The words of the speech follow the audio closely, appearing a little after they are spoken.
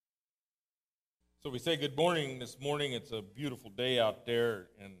So we say good morning this morning. It's a beautiful day out there,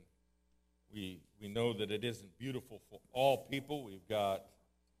 and we know that it isn't beautiful for all people. We've got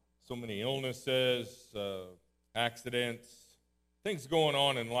so many illnesses, accidents, things going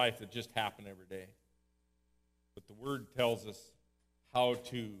on in life that just happen every day. But the Word tells us how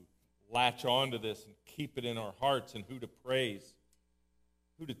to latch on to this and keep it in our hearts, and who to praise,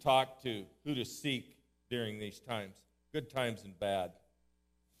 who to talk to, who to seek during these times, good times and bad.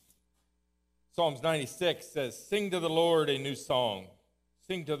 Psalms 96 says, "Sing to the Lord a new song.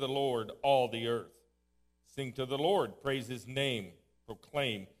 Sing to the Lord, all the earth. Sing to the Lord, praise his name.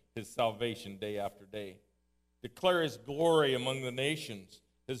 Proclaim his salvation day after day. Declare his glory among the nations,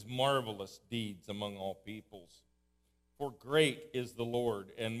 his marvelous deeds among all peoples. For great is the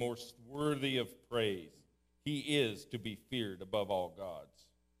Lord, and most worthy of praise. He is to be feared above all gods.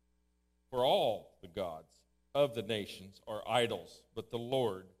 For all the gods of the nations are idols, but the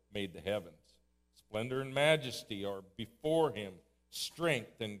Lord made the heavens. Splendor and majesty are before him.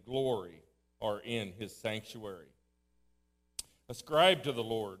 Strength and glory are in his sanctuary. Ascribe to the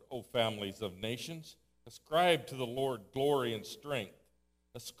Lord, O families of nations. Ascribe to the Lord glory and strength.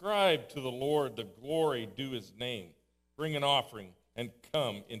 Ascribe to the Lord the glory due his name. Bring an offering and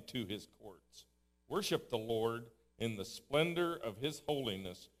come into his courts. Worship the Lord in the splendor of his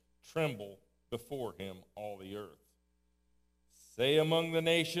holiness. Tremble before him, all the earth. Say among the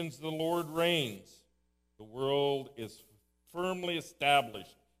nations, the Lord reigns. The world is firmly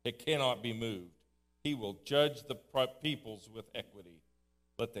established. It cannot be moved. He will judge the peoples with equity.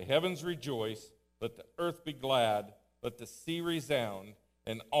 Let the heavens rejoice. Let the earth be glad. Let the sea resound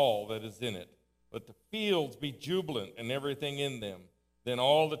and all that is in it. Let the fields be jubilant and everything in them. Then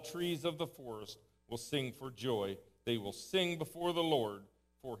all the trees of the forest will sing for joy. They will sing before the Lord,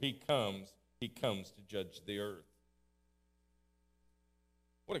 for he comes to judge the earth."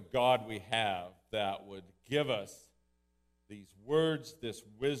 What a God we have that would give us these words, this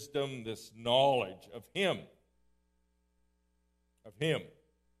wisdom, this knowledge of him,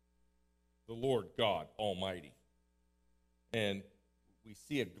 the Lord God Almighty. And we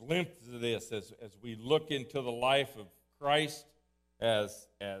see a glimpse of this as we look into the life of Christ, as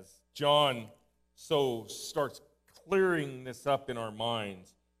John so starts clearing this up in our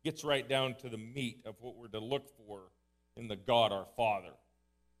minds, gets right down to the meat of what we're to look for in the God our Father.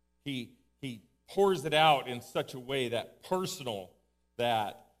 He pours it out in such a way that personal,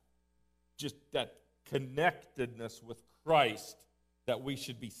 that just that connectedness with Christ that we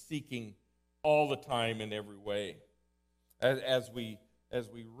should be seeking all the time in every way. As we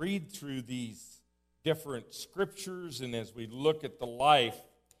read through these different scriptures and as we look at the life,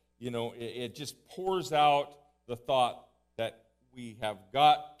 it just pours out the thought that we have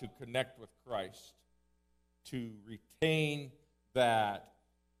got to connect with Christ to retain that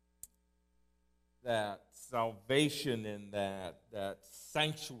salvation and that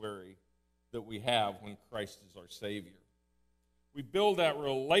sanctuary that we have when Christ is our Savior. We build that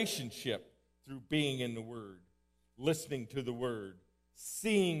relationship through being in the Word, listening to the Word,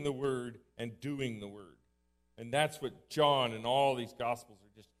 seeing the Word, and doing the Word. And that's what John and all these Gospels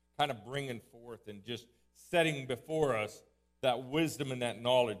are just kind of bringing forth and just setting before us that wisdom and that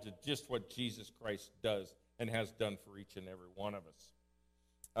knowledge of just what Jesus Christ does and has done for each and every one of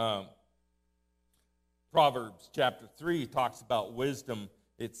us. Proverbs chapter 3 talks about wisdom.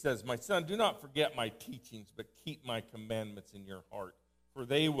 It says, "My son, do not forget my teachings, but keep my commandments in your heart, for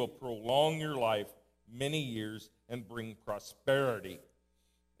they will prolong your life many years and bring prosperity."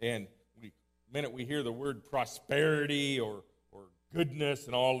 And the minute we hear the word prosperity or goodness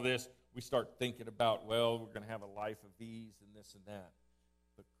and all of this, we start thinking about, well, we're going to have a life of ease and this and that.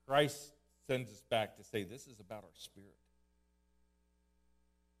 But Christ sends us back to say, this is about our spirit.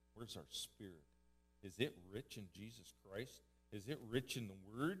 Where's our spirit? Is it rich in Jesus Christ? Is it rich in the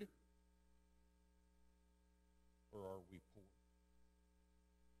Word? Or are we poor?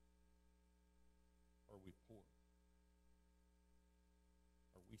 Are we poor?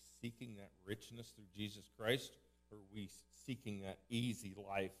 Are we seeking that richness through Jesus Christ? Or are we seeking that easy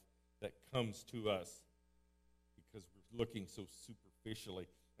life that comes to us because we're looking so superficially?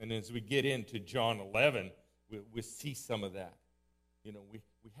 And as we get into John 11, we see some of that.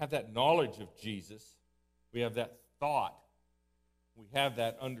 We have that knowledge of Jesus. We have that thought. We have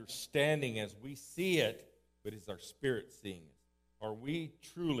that understanding as we see it, but is our spirit seeing it? Are we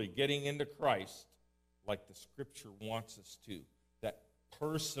truly getting into Christ like the Scripture wants us to? That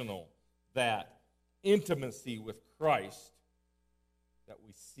personal, that intimacy with Christ that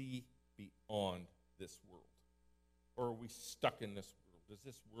we see beyond this world? Or are we stuck in this world? Does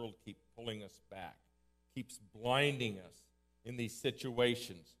this world keep pulling us back? Keeps blinding us in these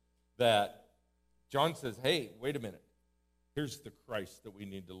situations that John says, hey, wait a minute. Here's the Christ that we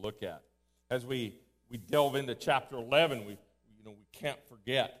need to look at. As we delve into chapter 11, we can't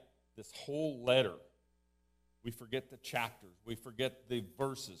forget this whole letter. We forget the chapters. We forget the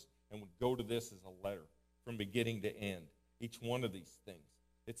verses. And we go to this as a letter from beginning to end. Each one of these things.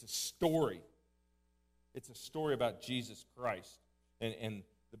 It's a story. It's a story about Jesus Christ. And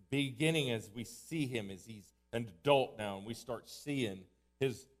the beginning as we see him as he's an adult now, and we start seeing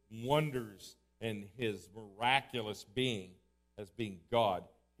his wonders and his miraculous being as being God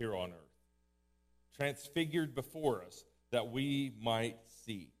here on earth. Transfigured before us that we might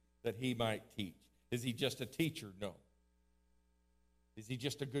see, that he might teach. Is he just a teacher? No. Is he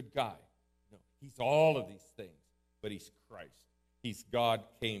just a good guy? No. He's all of these things, but he's Christ. He's God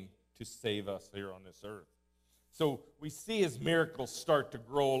came to save us here on this earth. So we see his miracles start to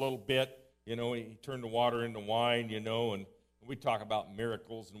grow a little bit. He turned the water into wine, and we talk about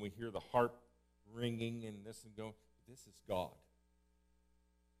miracles, and we hear the harp ringing and this and going. This is God.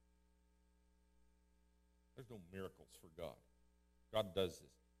 There's no miracles for God. God does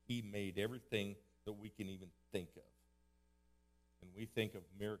this. He made everything that we can even think of. And we think of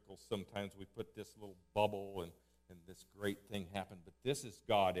miracles, sometimes we put this little bubble and this great thing happened. But this is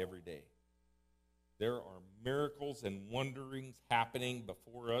God every day. There are miracles and wonderings happening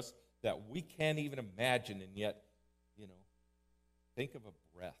before us that we can't even imagine. And yet, think of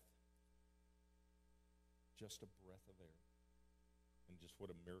a breath. Just a breath of air. And just what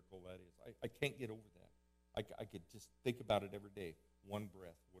a miracle that is. I can't get over that. I could just think about it every day. One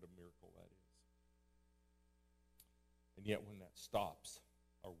breath, what a miracle that is. And yet when that stops,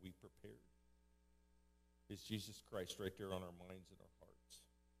 are we prepared? Is Jesus Christ right there on our minds and our hearts?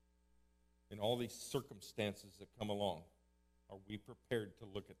 In all these circumstances that come along, are we prepared to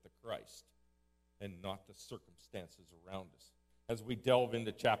look at the Christ and not the circumstances around us? As we delve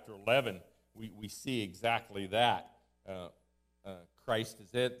into chapter 11, we see exactly that. Christ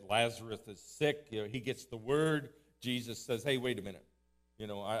is it. Lazarus is sick. He gets the word. Jesus says, hey, wait a minute.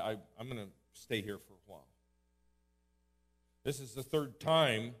 I'm going to stay here for a while. This is the third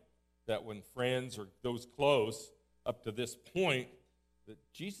time that when friends or those close up to this point, that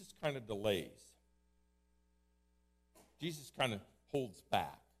Jesus kind of delays. Jesus kind of holds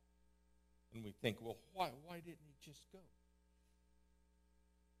back. And we think, well, why didn't he just go?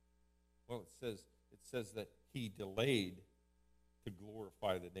 Well, it says that he delayed to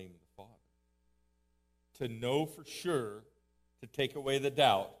glorify the name of the Father. To know for sure, to take away the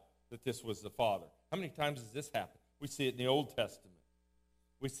doubt that this was the Father. How many times has this happened? We see it in the Old Testament.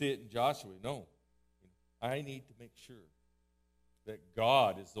 We see it in Joshua. No, I need to make sure that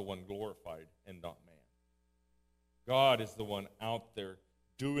God is the one glorified and not man. God is the one out there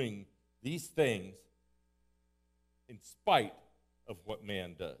doing these things in spite of what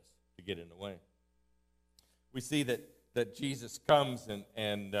man does to get in the way. We see that Jesus comes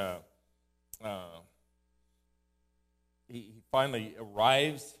and he finally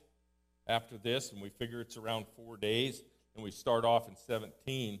arrives after this, and we figure it's around 4 days, and we start off in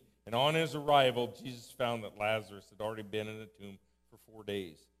 17. And on his arrival, Jesus found that Lazarus had already been in the tomb for 4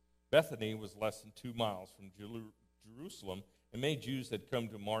 days. Bethany was less than 2 miles from Jerusalem, and many Jews had come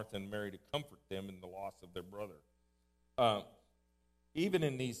to Martha and Mary to comfort them in the loss of their brother. Even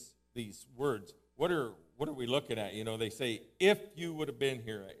in these words, what are we looking at? They say, if you would have been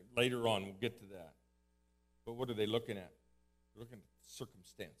here later on, we'll get to that. But what are they looking at? They're looking at the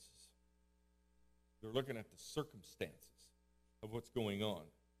circumstances. They're looking at the circumstances of what's going on.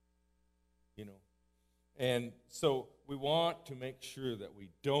 And so we want to make sure that we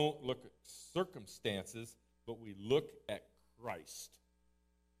don't look at circumstances, but we look at Christ.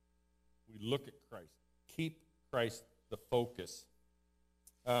 We look at Christ. Keep Christ the focus.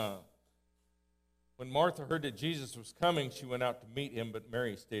 When Martha heard that Jesus was coming, she went out to meet him, but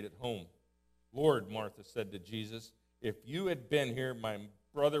Mary stayed at home. Lord, Martha said to Jesus, if you had been here, my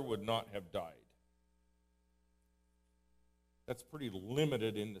brother would not have died. That's pretty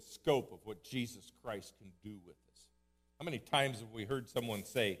limited in the scope of what Jesus Christ can do with us. How many times have we heard someone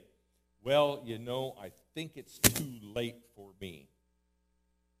say, well, I think it's too late for me.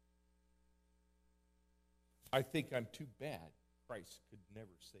 I think I'm too bad. Christ could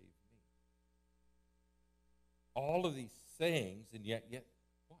never save me. All of these sayings, and yet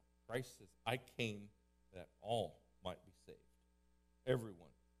what? Christ says, I came that all might be saved. Everyone.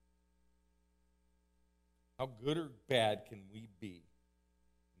 How good or bad can we be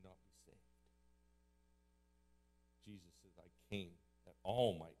and not be saved? Jesus says, I came that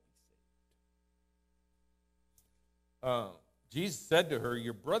all might be saved. Jesus said to her,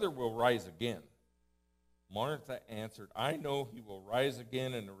 your brother will rise again. Martha answered, I know he will rise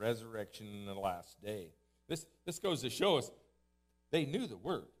again in the resurrection in the last day. This goes to show us they knew the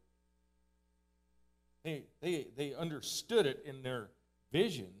word. They understood it in their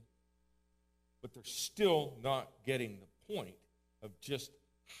vision, but they're still not getting the point of just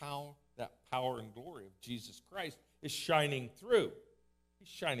how that power and glory of Jesus Christ is shining through. He's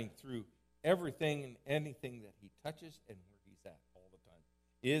shining through everything and anything that he touches and where he's at all the time.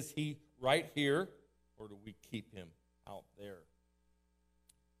 Is he right here, or do we keep him out there?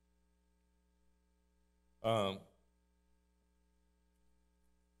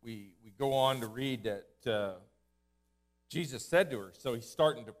 We go on to read that Jesus said to her, so he's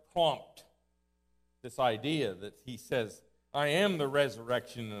starting to prompt this idea that he says, I am the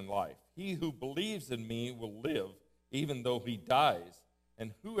resurrection and life. He who believes in me will live even though he dies,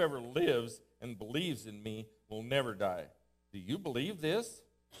 and whoever lives and believes in me will never die. Do you believe this?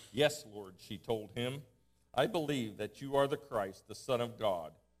 Yes, Lord, she told him. I believe that you are the Christ, the Son of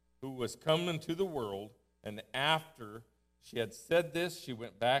God, who was come into the world. And after she had said this, she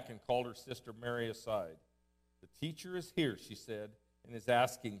went back and called her sister Mary aside. The teacher is here, she said, and is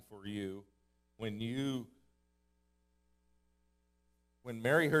asking for you. When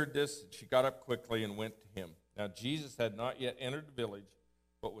Mary heard this, she got up quickly and went to him. Now Jesus had not yet entered the village,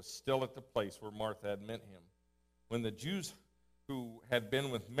 but was still at the place where Martha had met him. When the Jews who had been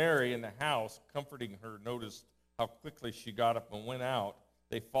with Mary in the house, comforting her, noticed how quickly she got up and went out,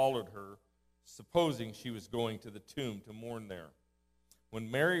 they followed her, supposing she was going to the tomb to mourn there. When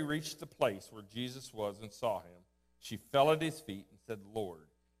Mary reached the place where Jesus was and saw him, she fell at his feet and said, Lord,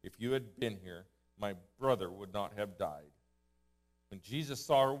 if you had been here, my brother would not have died. When Jesus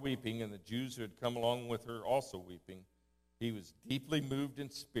saw her weeping, and the Jews who had come along with her also weeping, he was deeply moved in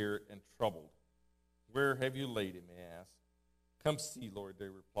spirit and troubled. Where have you laid him? He asked. Come see, Lord, they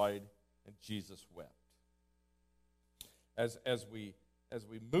replied, and Jesus wept. As we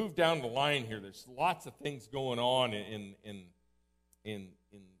move down the line here, there's lots of things going on in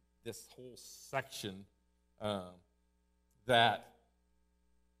this whole section that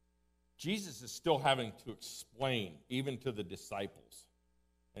Jesus is still having to explain, even to the disciples.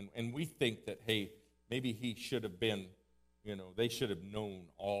 And we think that, hey, maybe he should have been, they should have known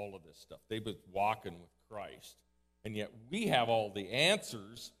all of this stuff. They've been walking with Christ. And yet we have all the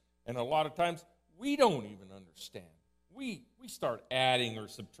answers, and a lot of times we don't even understand. We start adding or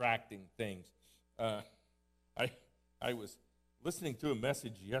subtracting things. I was listening to a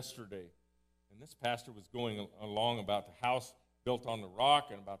message yesterday, and this pastor was going along about the house built on the rock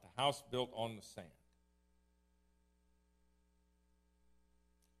and about the house built on the sand.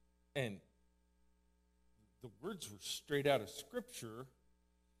 And the words were straight out of Scripture,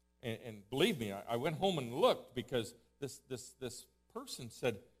 and believe me, I went home and looked because this person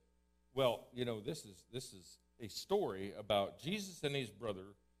said, well, this is a story about Jesus and his brother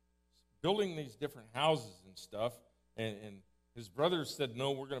building these different houses and stuff, and his brothers said,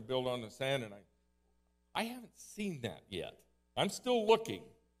 no, we're going to build on the sand, and I haven't seen that yet. I'm still looking,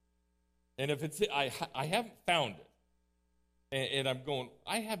 and if it's I haven't found it, and I'm going,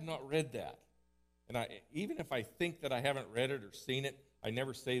 I have not read that, and even if I think that I haven't read it or seen it, I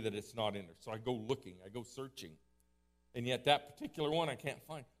never say that it's not in there. So I go looking, I go searching, and yet that particular one I can't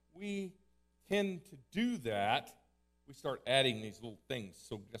find. We tend to do that. We start adding these little things.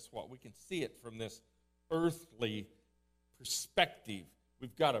 So guess what? We can see it from this earthly perspective.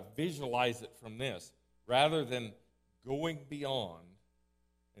 We've got to visualize it from this rather than going beyond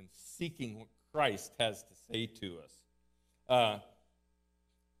and seeking what Christ has to say to us.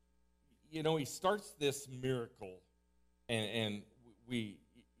 He starts this miracle, and we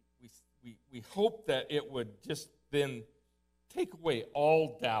hope that it would just then take away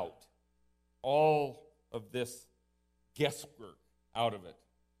all doubt, all of this guesswork out of it.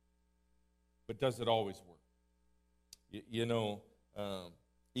 But does it always work?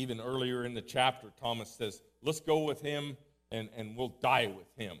 Even earlier in the chapter, Thomas says, let's go with him and we'll die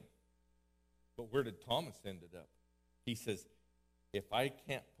with him. But where did Thomas end up? He says, if I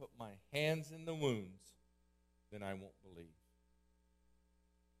can't put my hands in the wounds, then I won't believe.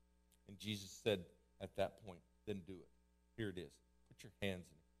 And Jesus said at that point, then do it. Here it is. Put your hands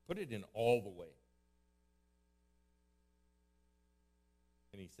in it. Put it in all the way.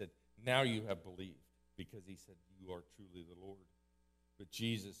 And he said, now you have believed, because he said, you are truly the Lord. But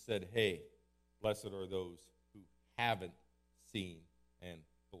Jesus said, hey, blessed are those who haven't seen and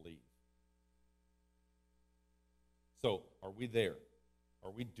believe. So, are we there? Are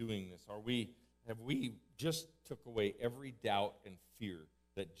we doing this? Have we just took away every doubt and fear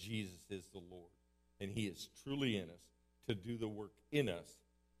that Jesus is the Lord, and he is truly in us to do the work in us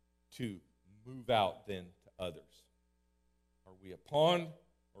to move out then to others? Are we a pond,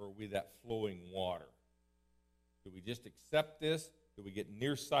 or are we that flowing water? Do we just accept this? Do we get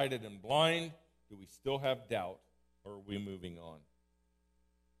nearsighted and blind? Do we still have doubt, or are we moving on?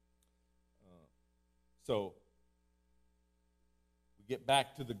 So we get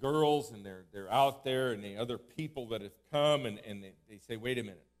back to the girls, and they're out there, and the other people that have come, and they say, wait a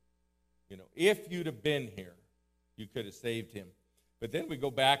minute. If you'd have been here, you could have saved him. But then we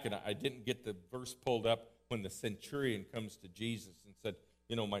go back, and I didn't get the verse pulled up when the centurion comes to Jesus and said,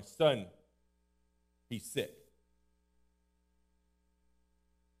 my son, he's sick.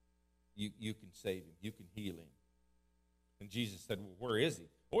 You can save him. You can heal him. And Jesus said, well, where is he?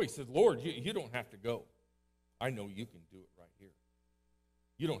 Oh, he said, Lord, you don't have to go. I know you can do it right here.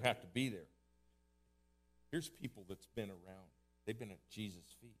 You don't have to be there. Here's people that's been around. They've been at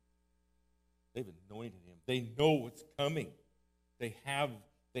Jesus' feet. They've anointed him. They know what's coming. They have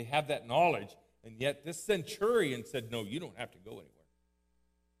that knowledge. And yet this centurion said, no, you don't have to go anywhere.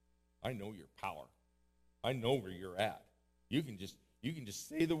 I know your power. I know where you're at. You can just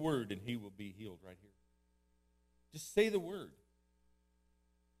say the word and he will be healed right here. Just say the word.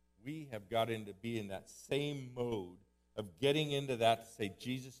 We have got into be in that same mode of getting into that to say,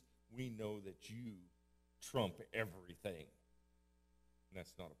 Jesus, we know that you trump everything. And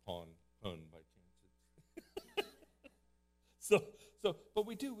that's not a pun by chance. But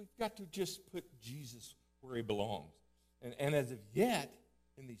we've got to just put Jesus where he belongs. And as of yet,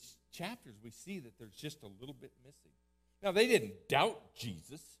 in these chapters, we see that there's just a little bit missing. Now, they didn't doubt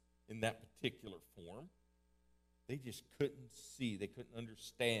Jesus in that particular form. They just couldn't see, they couldn't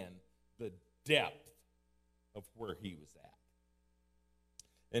understand the depth of where he was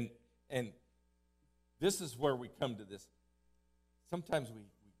at. And this is where we come to this. Sometimes we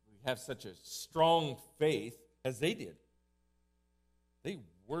have such a strong faith as they did. They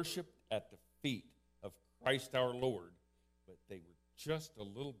worshiped at the feet of Christ our Lord, but they were just a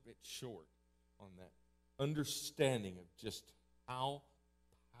little bit short on that understanding of just how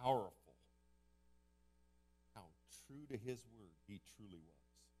powerful, how true to his word he truly was.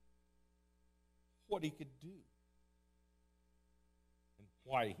 What he could do. And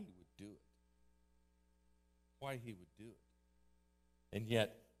why he would do it. Why he would do it. And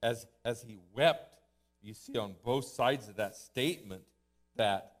yet, as he wept, you see on both sides of that statement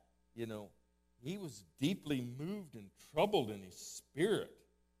that, he was deeply moved and troubled in his spirit.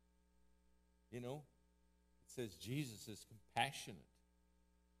 It says Jesus is compassionate.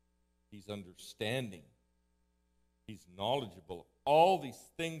 He's understanding. He's knowledgeable. All these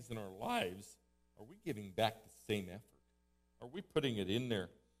things in our lives, are we giving back the same effort? Are we putting it in there?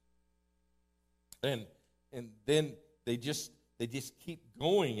 And then they just keep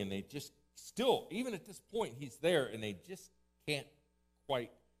going, and they just still, even at this point, he's there, and they just can't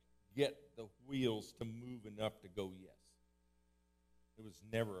quite get the wheels to move enough to go yes. It was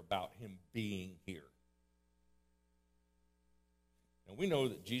never about him being here. And we know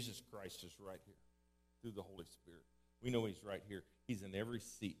that Jesus Christ is right here through the Holy Spirit. We know he's right here. He's in every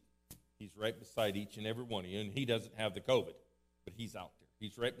seat. He's right beside each and every one of you. And he doesn't have the COVID, but he's out there.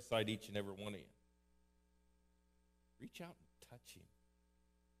 He's right beside each and every one of you. Reach out and touch him.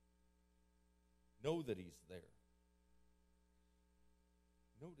 Know that he's there.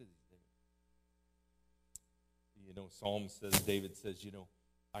 Know that he's there. Psalm says, David says,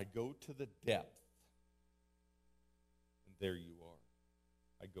 I go to the depth, and there you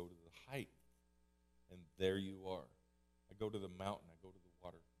are. I go to the height, and there you are. I go to the mountain, I go to the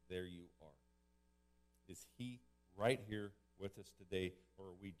water, there you are. Is he right here with us today, or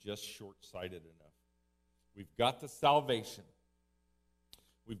are we just short-sighted enough? We've got the salvation.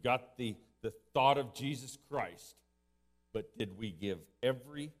 We've got the thought of Jesus Christ, but did we give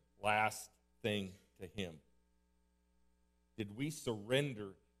every last thing to him? Did we surrender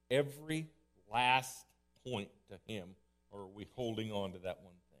every last point to him, or are we holding on to that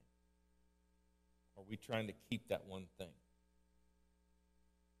one thing? Are we trying to keep that one thing?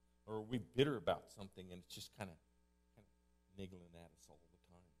 Or are we bitter about something and it's just kind of niggling at us all the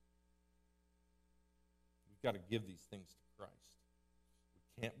time? We've got to give these things to Christ.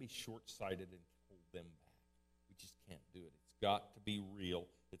 We can't be short-sighted and hold them back. We just can't do it. It's got to be real.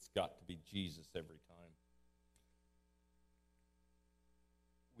 It's got to be Jesus every time.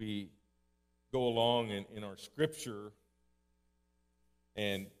 We go along in our scripture,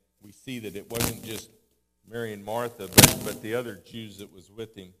 and we see that it wasn't just Mary and Martha, but the other Jews that was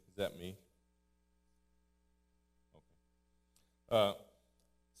with him. Is that me? Okay.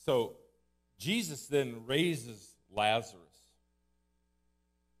 So Jesus then raises Lazarus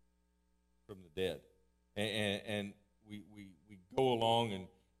from the dead. And we go along,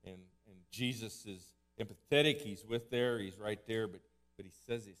 and Jesus is empathetic. He's he's right there, but he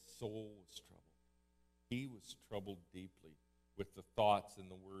says his soul was troubled. He was troubled deeply with the thoughts and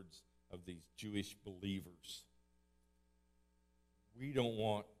the words of these Jewish believers. We don't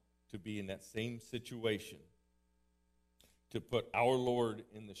want to be in that same situation, to put our Lord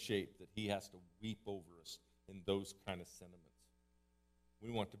in the shape that he has to weep over us in those kind of sentiments. We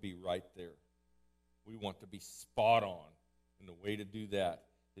want to be right there. We want to be spot on. And the way to do that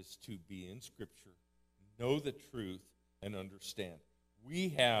is to be in Scripture, know the truth, and understand. We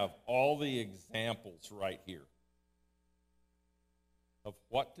have all the examples right here of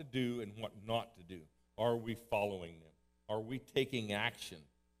what to do and what not to do. Are we following them? Are we taking action?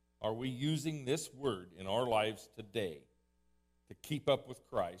 Are we using this word in our lives today to keep up with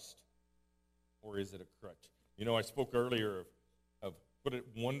Christ, or is it a crutch? You know, I spoke earlier of what a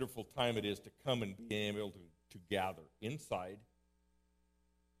wonderful time it is to come and be able to gather inside,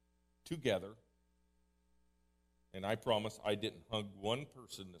 together. And I promise I didn't hug one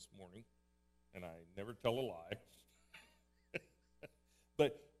person this morning, and I never tell a lie.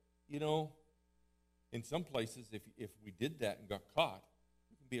 But, you know, in some places, if we did that and got caught,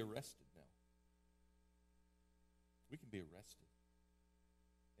 we can be arrested now. We can be arrested.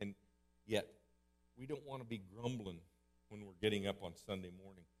 And yet, we don't want to be grumbling when we're getting up on Sunday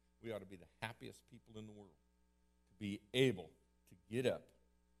morning. We ought to be the happiest people in the world to be able to get up,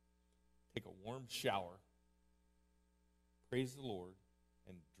 take a warm shower, praise the Lord,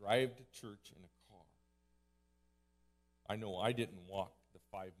 and drive to church in a car. I know I didn't walk the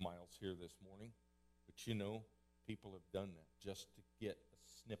 5 miles here this morning, but you know, people have done that just to get a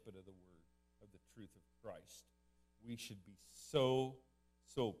snippet of the word, of the truth of Christ. We should be so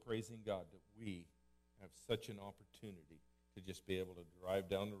praising God that we have such an opportunity to just be able to drive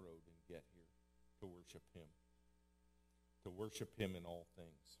down the road and get here to worship Him in all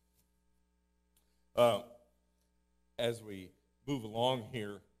things. As we move along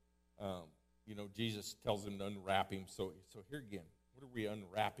here, you know, Jesus tells him to unwrap him. So here again, what are we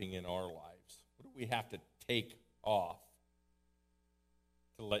unwrapping in our lives? What do we have to take off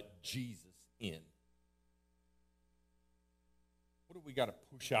to let Jesus in? What do we got to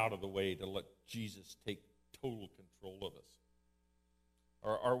push out of the way to let Jesus take total control of us?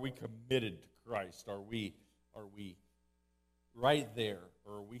 Are we committed to Christ? Are we right there?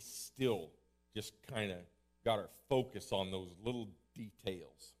 Or are we still just kind of got our focus on those little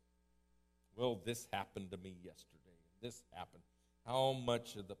details? Well, this happened to me yesterday. This happened. How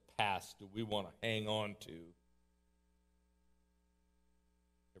much of the past do we want to hang on to?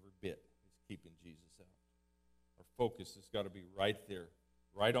 Every bit is keeping Jesus out. Our focus has got to be right there,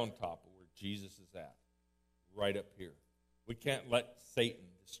 right on top of where Jesus is at, right up here. We can't let Satan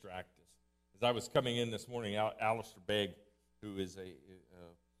distract us. As I was coming in this morning, Alistair Begg, who is a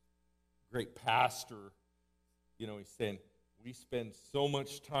great pastor, you know, he's saying, we spend so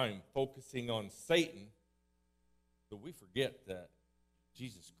much time focusing on Satan that we forget that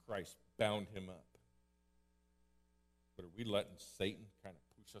Jesus Christ bound him up. But are we letting Satan kind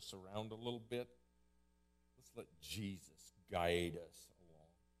of push us around a little bit? Let's let Jesus guide us along.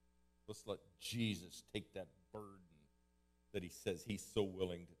 Let's let Jesus take that burden that he says he's so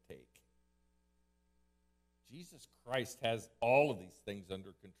willing to take. Jesus Christ has all of these things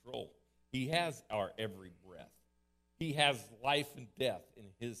under control. He has our every breath. He has life and death in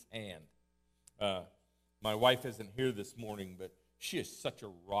his hand. My wife isn't here this morning, but she is such a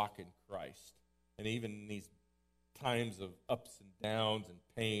rock in Christ. And even in these times of ups and downs and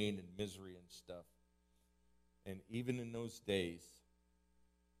pain and misery and stuff, and even in those days,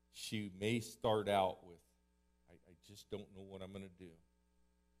 she may start out with, I just don't know what I'm going to do.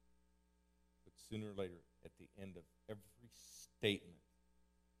 But sooner or later, at the end of every statement,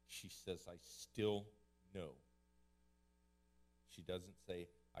 she says, I still know. She doesn't say,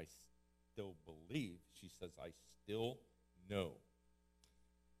 I still believe. She says, I still know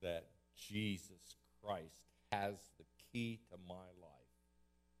that Jesus Christ has the key to my life.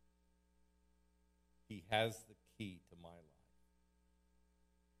 He has the key to my life.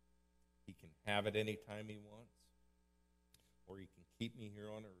 He can have it anytime he wants, or he can keep me here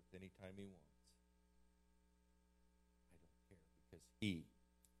on earth anytime he wants. I don't care, because he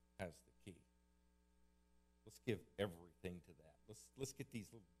has the key. Let's give everything to that. Let's get these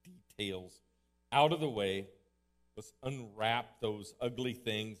little details out of the way. Let's unwrap those ugly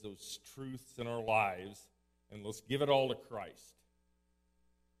things, those truths in our lives, and let's give it all to Christ.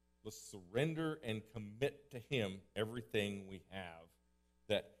 Let's surrender and commit to him everything we have,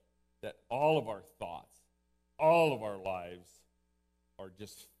 that all of our thoughts, all of our lives are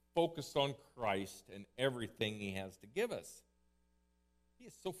just focused on Christ and everything he has to give us. He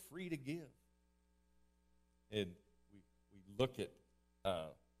is so free to give. And we look at, I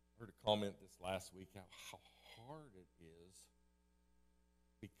heard a comment this last week, how hard it is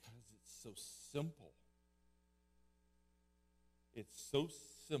because it's so simple. It's so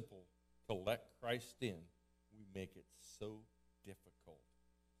simple to let Christ in. We make it so difficult.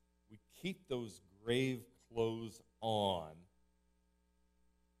 We keep those grave clothes on,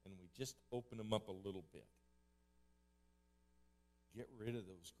 and we just open them up a little bit. Get rid of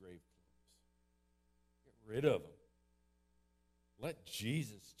those grave clothes. Get rid of them. Let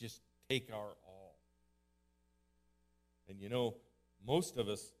Jesus just take our all. And you know, most of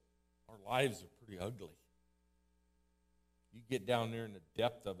us, our lives are pretty ugly. You get down there in the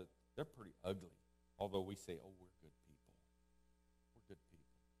depth of it, they're pretty ugly. Although we say, oh, we're good people. We're good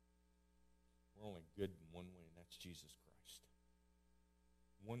people. We're only good in one way, and that's Jesus Christ.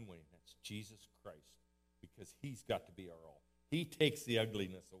 One way, and that's Jesus Christ. Because he's got to be our all. He takes the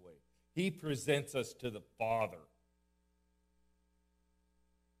ugliness away. He presents us to the Father.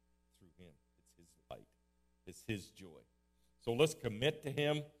 Through him. It's his light. It's his joy. So let's commit to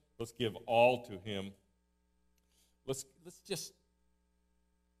him. Let's give all to him. Let's just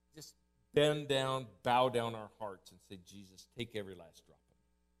bend down, bow down our hearts and say, Jesus, take every last drop of it.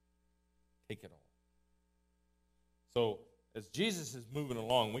 Take it all. So as Jesus is moving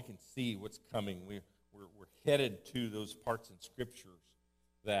along, we can see what's coming. We're headed to those parts in Scriptures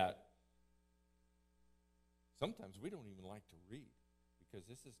that sometimes we don't even like to read because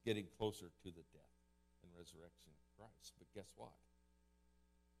this is getting closer to the death and resurrection of Christ. But guess what?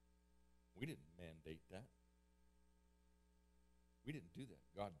 We didn't mandate that. We didn't do that.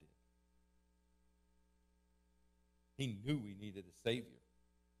 God did. He knew we needed a Savior,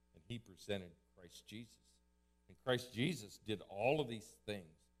 and he presented Christ Jesus. And Christ Jesus did all of these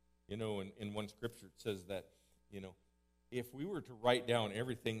things. You know, in one scripture it says that, you know, if we were to write down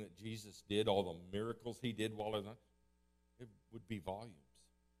everything that Jesus did, all the miracles he did while on, it would be volumes.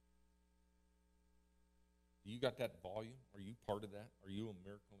 You got that volume? Are you part of that? Are you a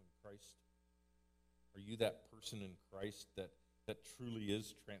miracle in Christ? Are you that person in Christ that truly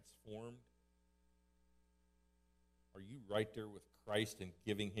is transformed? Are you right there with Christ and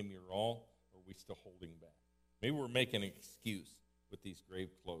giving him your all, or are we still holding back? Maybe we're making an excuse with these grave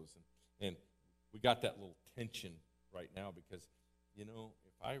clothes, and we got that little tension right now because, you know,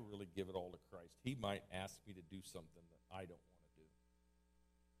 if I really give it all to Christ, he might ask me to do something that I don't want to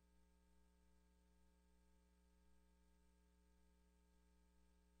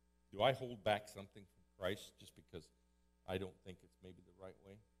do. Do I hold back something from Christ just because I don't think it's maybe the right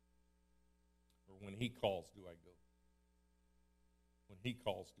way? Or when he calls, do I go? When he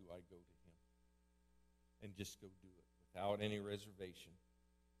calls, do I go to him? And just go do it without any reservation,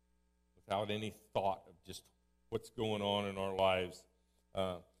 without any thought of just what's going on in our lives.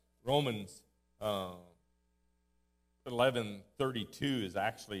 Romans 11:32 is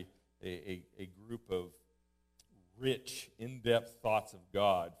actually a group of rich, in-depth thoughts of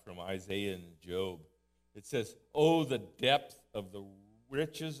God from Isaiah and Job. It says, oh, the depth of the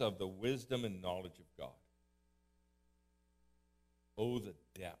riches of the wisdom and knowledge of God. Oh, the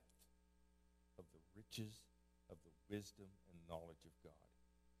depth of the riches of the wisdom and knowledge of God.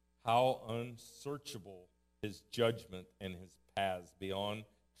 How unsearchable his judgment and his paths beyond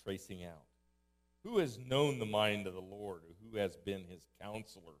tracing out. Who has known the mind of the Lord, or who has been his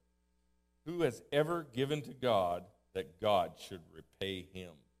counselor? Who has ever given to God that God should repay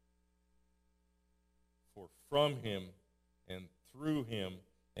him? For from him and through him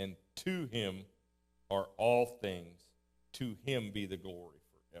and to him are all things. To him be the glory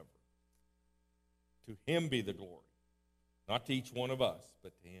forever. To him be the glory. Not to each one of us,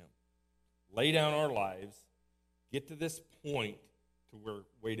 but to him. Lay down our lives. Get to this point to where,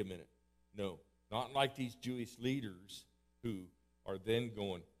 wait a minute. No, not like these Jewish leaders who are then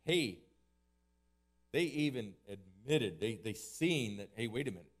going, hey, they even admitted, they seen that, hey, wait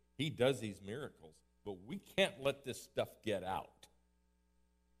a minute, he does these miracles, but we can't let this stuff get out.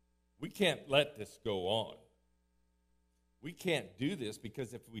 We can't let this go on. We can't do this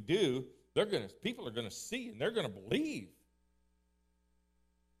because if we do, people are going to see and they're going to believe.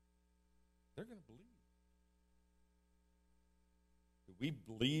 They're going to believe. Do we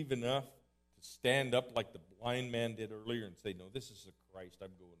believe enough to stand up like the blind man did earlier and say, no, this is the Christ,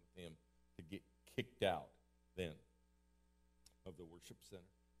 I'm going with him, to get kicked out then of the worship center?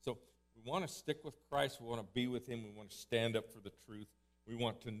 So we want to stick with Christ. We want to be with him. We want to stand up for the truth. We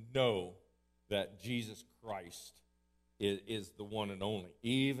want to know that Jesus Christ is the one and only,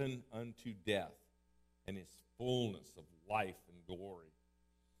 even unto death, and his fullness of life and glory.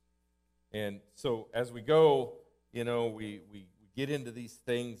 And so as we go, you know, we get into these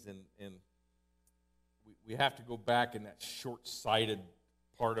things and we have to go back in that short-sighted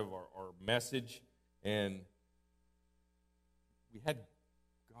part of our message, and we had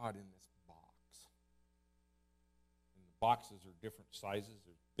God in this box. And the boxes are different sizes.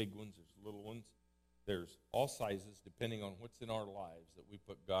 There's big ones, there's little ones. There's all sizes depending on what's in our lives that we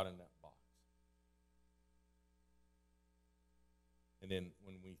put God in that box. And then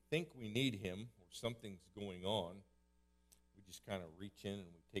when we think we need him or something's going on, we just kind of reach in and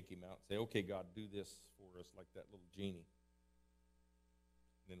we take him out and say, okay, God, do this for us, like that little genie.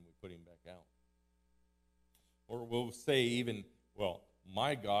 And then we put him back out. Or we'll say even, well,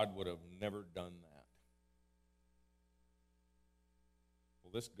 my God would have never done that.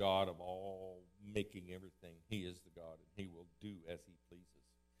 Well, this God of all making everything, he is the God, and he will do as he pleases.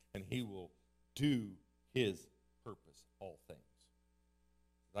 And he will do his purpose, all things.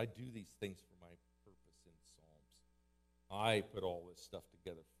 I do these things for my purpose in Psalms. I put all this stuff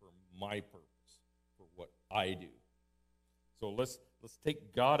together for my purpose, for what I do. So let's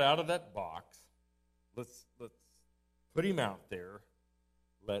take God out of that box. Let's put him out there.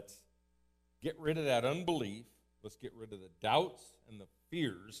 Let's get rid of that unbelief. Let's get rid of the doubts and the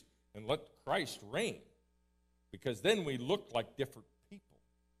fears and let Christ reign. Because then we look like different people.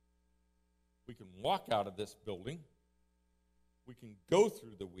 We can walk out of this building. We can go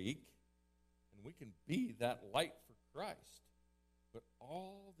through the week, and we can be that light for Christ. But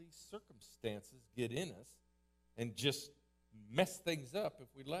all these circumstances get in us and just mess things up if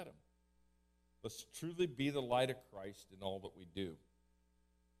we let them. Let's truly be the light of Christ in all that we do.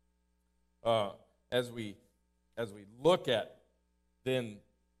 As we look at then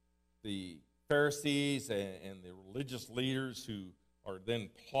the Pharisees and the religious leaders who are then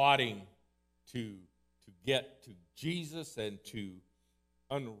plotting to get to Jesus and to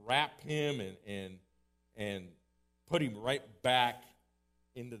unwrap him and put him right back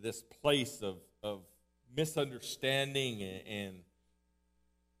into this place of misunderstanding, and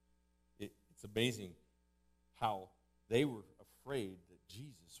it's amazing how they were afraid that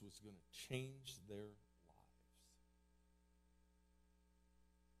Jesus was going to change their lives.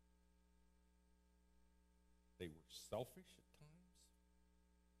 They were selfish at times.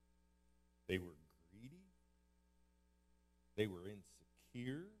 They were greedy. They were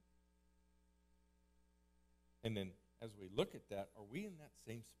insecure. And then as we look at that, are we in that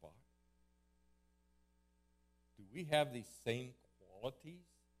same spot? Do we have these same qualities?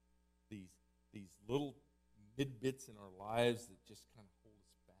 These little midbits in our lives that just kind of hold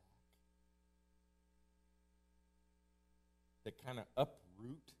us back? That kind of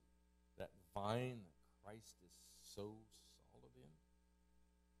uproot that vine that Christ is so solid in?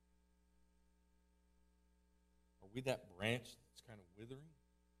 Are we that branch that's kind of withering?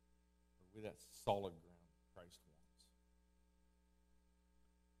 Or are we that solid ground Christ wants?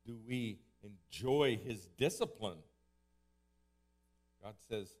 Do we enjoy his discipline? God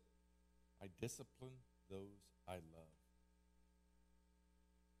says, I discipline those I love.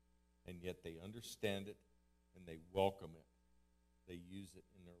 And yet they understand it and they welcome it. They use it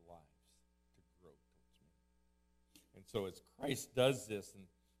in their lives to grow towards me. And so as Christ does this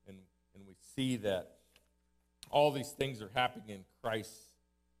and we see that all these things are happening in Christ's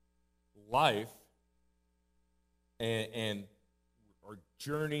life, and our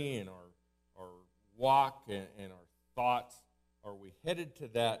journey and our walk and our thoughts, are we headed to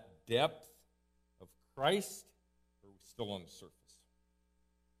that depth of Christ, or are we still on the surface?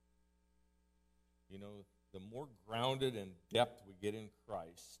 You know, the more grounded and depth we get in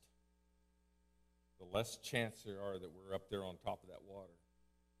Christ, the less chance there are that we're up there on top of that water,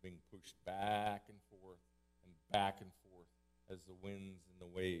 being pushed back and forth as the winds and the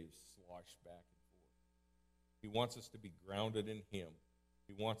waves slosh back and forth. He wants us to be grounded in him.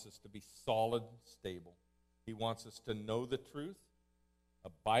 He wants us to be solid and stable. He wants us to know the truth,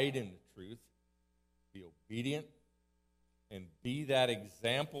 abide in the truth, be obedient, and be that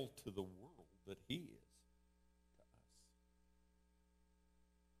example to the world that he is to us.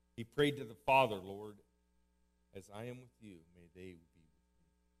 He prayed to the Father, Lord, as I am with you, may they be with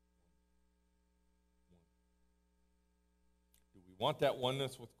me. Do we want that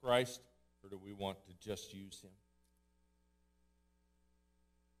oneness with Christ, or do we want to just use him?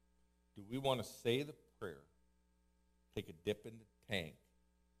 Do we want to say the prayer, take a dip in the tank,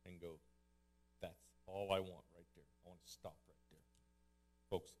 and go, that's all I want right there. I want to stop right there.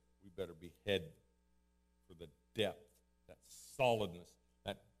 Folks, we better be head for the depth, that solidness,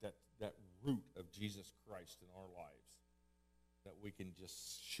 that root of Jesus Christ in our lives, that we can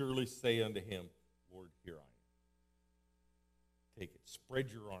just surely say unto him, Lord, here I am. Take it. Spread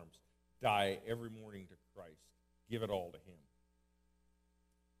your arms. Die every morning to Christ. Give it all to him.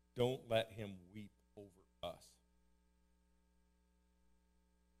 Don't let him weep over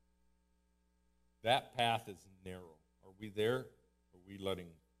That path is narrow. Are we there? Are we letting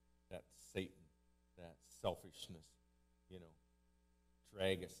that Satan, that selfishness,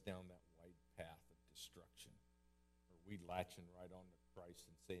 drag us down that wide path of destruction? Or are we latching right on to Christ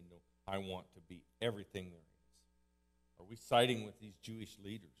and saying, no, I want to be everything there is? Are we siding with these Jewish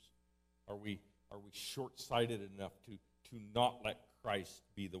leaders? Are we short-sighted enough to not let Christ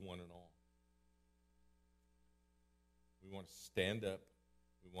be the one and all? We want to stand up.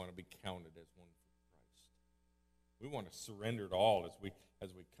 We want to be counted as one for Christ. We want to surrender it all as we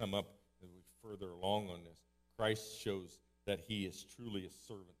come up, as we further along on this. Christ shows that he is truly a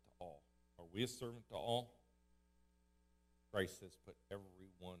servant to all. Are we a servant to all? Christ says, put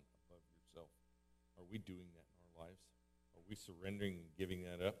everyone above yourself. Are we doing that in our lives? Are we surrendering and giving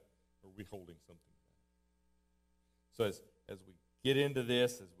that up? Or are we holding something back? So as we get into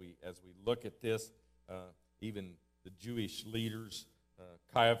this, as we look at this, even the Jewish leaders,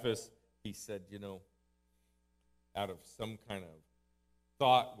 Caiaphas, he said, out of some kind of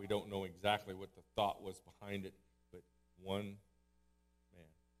thought, we don't know exactly what the thought was behind it, but one man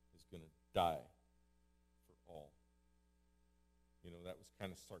is going to die for all. That was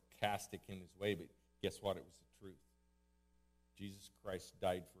kind of sarcastic in his way, but guess what? It was the truth. Jesus Christ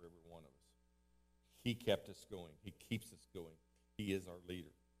died for every one of us. He kept us going. He keeps us going. He is our leader.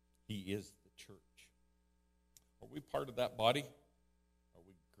 He is the church. Are we part of that body? Are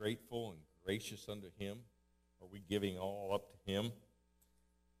we grateful and gracious unto him? Are we giving all up to him?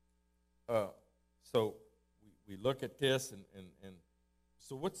 So we look at this, and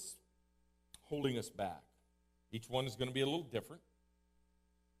so what's holding us back? Each one is going to be a little different.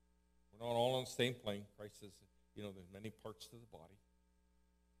 We're not all on the same plane. Christ says, there's many parts to the body.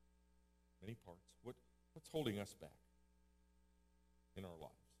 Many parts. What's holding us back in our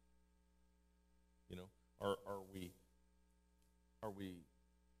lives? Are we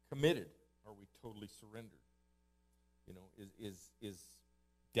committed? Are we totally surrendered? Is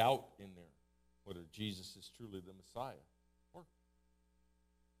doubt in there whether Jesus is truly the Messiah, or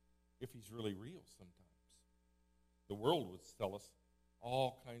if he's really real sometimes? The world would tell us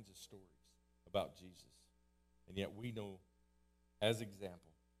all kinds of stories about Jesus, and yet we know, as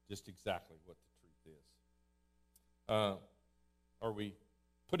example, just exactly what the truth is. Are we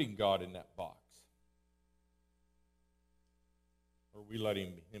putting God in that box? Or are we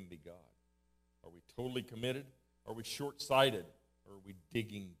letting him be God? Are we totally committed? Are we short-sighted? Or are we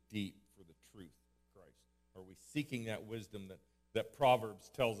digging deep for the truth of Christ? Are we seeking that wisdom that Proverbs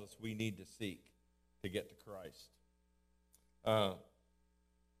tells us we need to seek to get to Christ?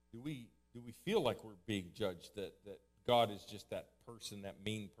 Do we feel like we're being judged, that God is just that person, that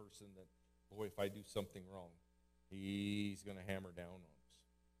mean person that, boy, if I do something wrong, he's going to hammer down on us?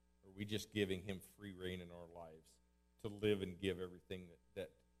 Or are we just giving him free rein in our lives to live and give everything that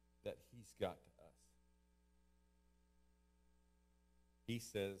he's got to us? He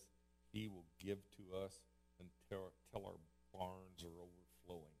says he will give to us until our barns are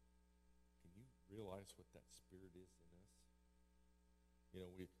overflowing. Can you realize what that spirit is in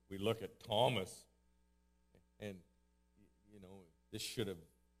us? We look at Thomas, and this should have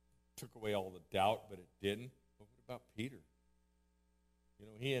took away all the doubt, but it didn't. But what about Peter?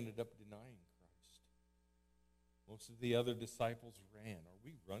 He ended up denying Christ. Most of the other disciples ran. Are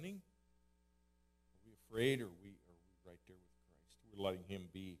we running? Are we afraid, or are we right there with Christ? We're letting him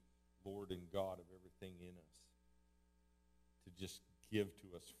be Lord and God of everything in us, to just give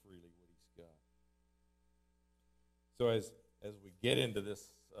to us freely what he's got. So as we get into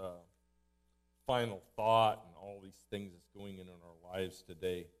this final thought and all these things that's going in our lives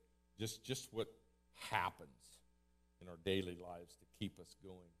today, just what happens in our daily lives to keep us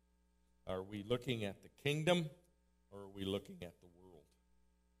going. Are we looking at the kingdom, or are we looking at the world?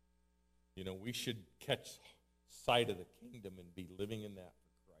 We should catch sight of the kingdom and be living in that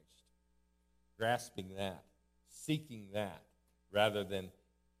for Christ, grasping that, seeking that, rather than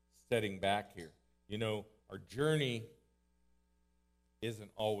setting back here. Our journey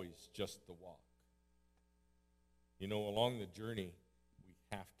isn't always just the walk. Along the journey, we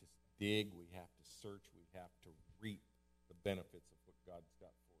have to dig, we have to search, we have to reap the benefits of what God's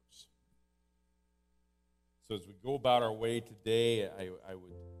got for us. So as we go about our way today, I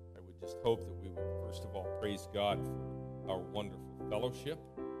would just hope that we would, first of all, praise God for our wonderful fellowship,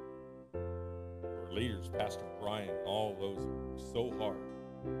 our leaders, Pastor Brian, and all those who work so hard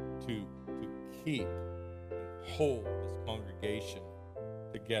to keep and hold this congregation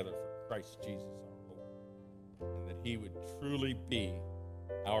together for Christ Jesus our Lord, and that he would truly be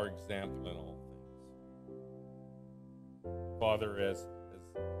our example in all things. Father, as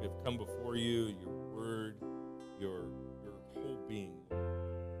we have come before you, your word, your whole being,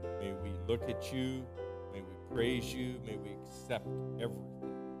 may we look at you. May we praise you. May we accept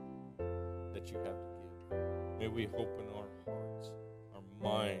everything that you have to give. May we open our hearts, our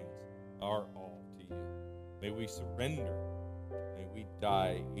minds, our all to you. May we surrender. May we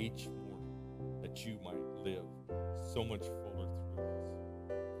die each morning that you might live so much fuller through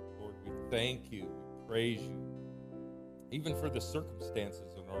us. Lord, we thank you. We praise you. Even for the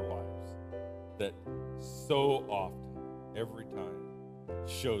circumstances in our lives that so often, every time,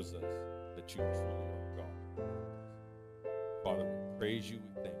 shows us that you truly are God. Father, we praise you.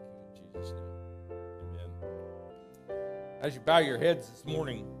 We thank you in Jesus' name. Amen. As you bow your heads this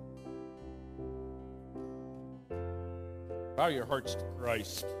morning, bow your hearts to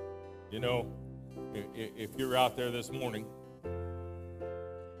Christ. You know, if you're out there this morning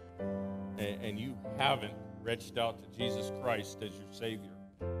and you haven't reached out to Jesus Christ as your Savior,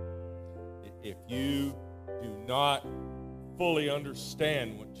 if you do not fully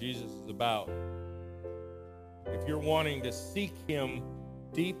understand what Jesus is about, if you're wanting to seek him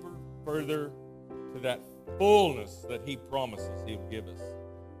deeper, further to that fullness that he promises he'll give us,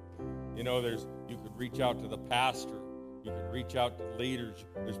 you know, you could reach out to the pastor, you could reach out to leaders,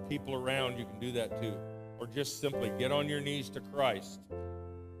 there's people around, you can do that too, or just simply get on your knees to Christ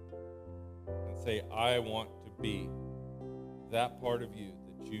and say, I want to be that part of you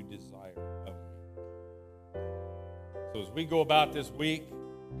that you desire of me. So as we go about this week,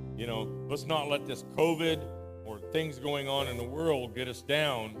 you know, let's not let this COVID or things going on in the world get us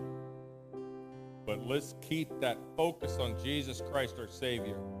down, but let's keep that focus on Jesus Christ, our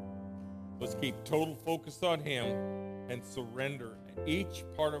Savior. Let's keep total focus on him and surrender each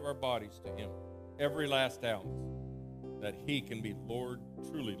part of our bodies to him, every last ounce, that he can be Lord,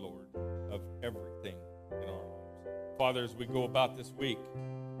 truly Lord, of everything in our lives. Father, as we go about this week,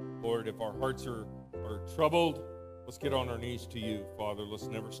 Lord, if our hearts are troubled, let's get on our knees to you, Father. Let's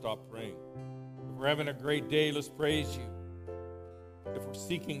never stop praying. If we're having a great day, let's praise you. If we're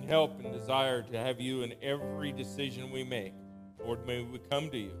seeking help and desire to have you in every decision we make, Lord, may we come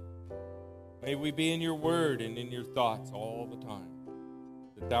to you. May we be in your word and in your thoughts all the time,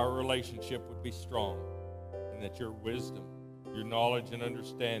 that our relationship would be strong, and that your wisdom, your knowledge and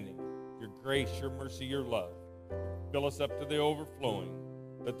understanding, your grace, your mercy, your love, fill us up to the overflowing,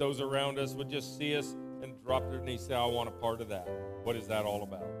 that those around us would just see us and drop their knees and say, I want a part of that. What is that all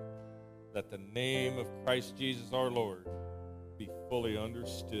about? That the name of Christ Jesus our Lord be fully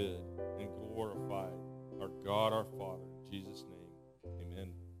understood and glorified, our God, our Father, in Jesus' name.